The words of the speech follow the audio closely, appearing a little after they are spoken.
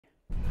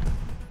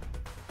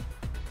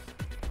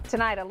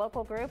Tonight, a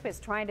local group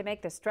is trying to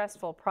make the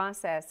stressful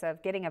process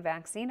of getting a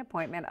vaccine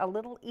appointment a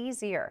little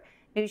easier.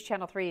 News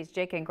Channel 3's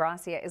Jake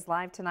Ingracia is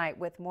live tonight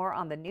with more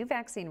on the new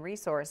vaccine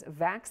resource,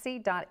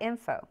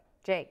 vaxi.info.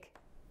 Jake.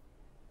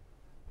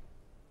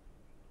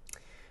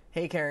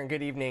 Hey Karen,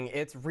 good evening.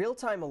 It's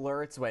real-time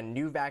alerts when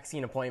new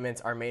vaccine appointments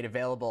are made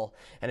available,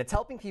 and it's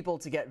helping people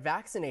to get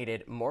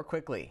vaccinated more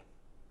quickly.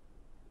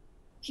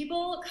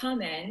 People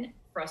come in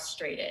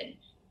frustrated.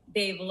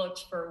 They've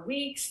looked for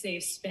weeks,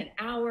 they've spent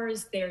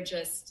hours, they're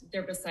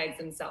besides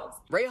themselves.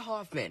 Ray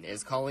Hoffman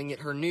is calling it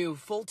her new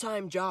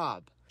full-time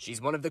job. She's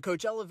one of the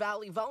Coachella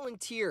Valley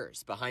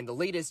volunteers behind the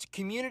latest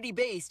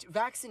community-based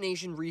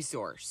vaccination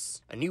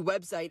resource, a new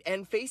website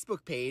and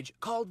Facebook page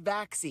called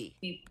Vaxi.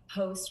 We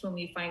post when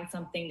we find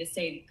something to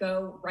say,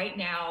 go right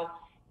now,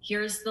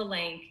 here's the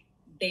link.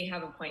 They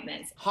have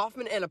appointments.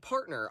 Hoffman and a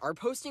partner are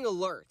posting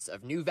alerts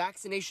of new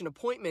vaccination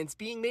appointments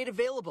being made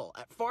available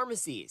at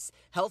pharmacies,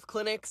 health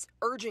clinics,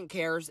 urgent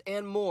cares,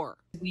 and more.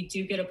 We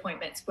do get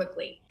appointments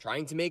quickly.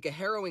 Trying to make a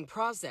harrowing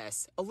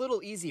process a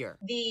little easier.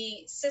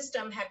 The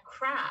system had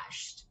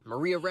crashed.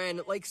 Maria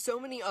Wren, like so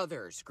many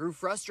others, grew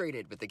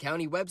frustrated with the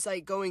county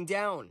website going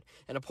down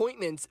and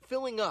appointments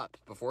filling up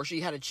before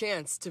she had a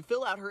chance to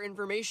fill out her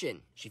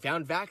information. She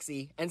found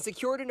Vaxi and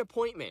secured an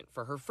appointment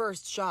for her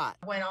first shot.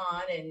 Went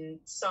on and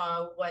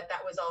saw what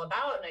that was all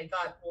about, and I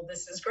thought, well,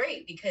 this is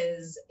great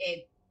because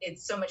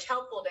it's so much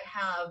helpful to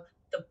have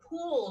the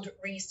pooled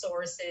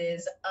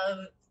resources of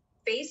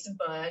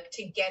Facebook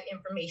to get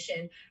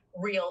information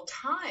real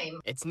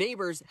time. It's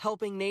neighbors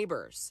helping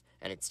neighbors,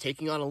 and it's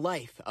taking on a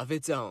life of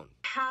its own.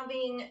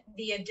 Having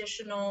the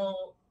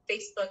additional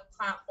Facebook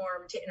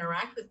platform to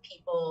interact with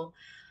people,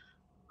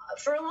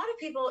 for a lot of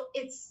people,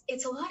 it's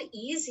a lot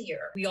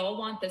easier. We all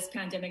want this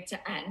pandemic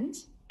to end,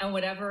 and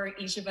whatever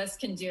each of us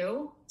can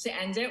do to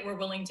end it, we're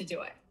willing to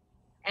do it.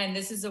 And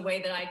this is a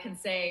way that I can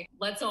say,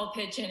 let's all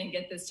pitch in and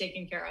get this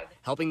taken care of.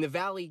 Helping the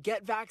Valley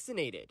get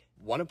vaccinated,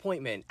 one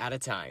appointment at a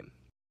time.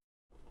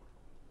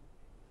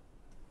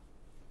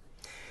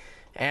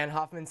 And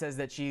Hoffman says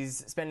that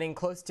she's spending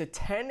close to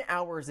 10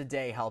 hours a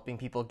day helping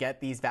people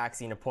get these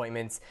vaccine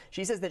appointments.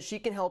 She says that she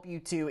can help you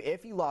too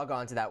if you log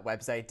on to that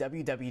website,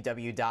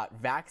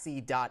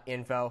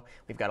 www.vaxi.info.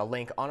 We've got a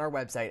link on our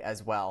website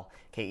as well,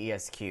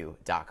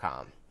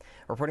 kesq.com.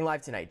 Reporting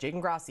live tonight, Jake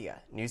Ingracia,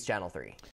 News Channel 3.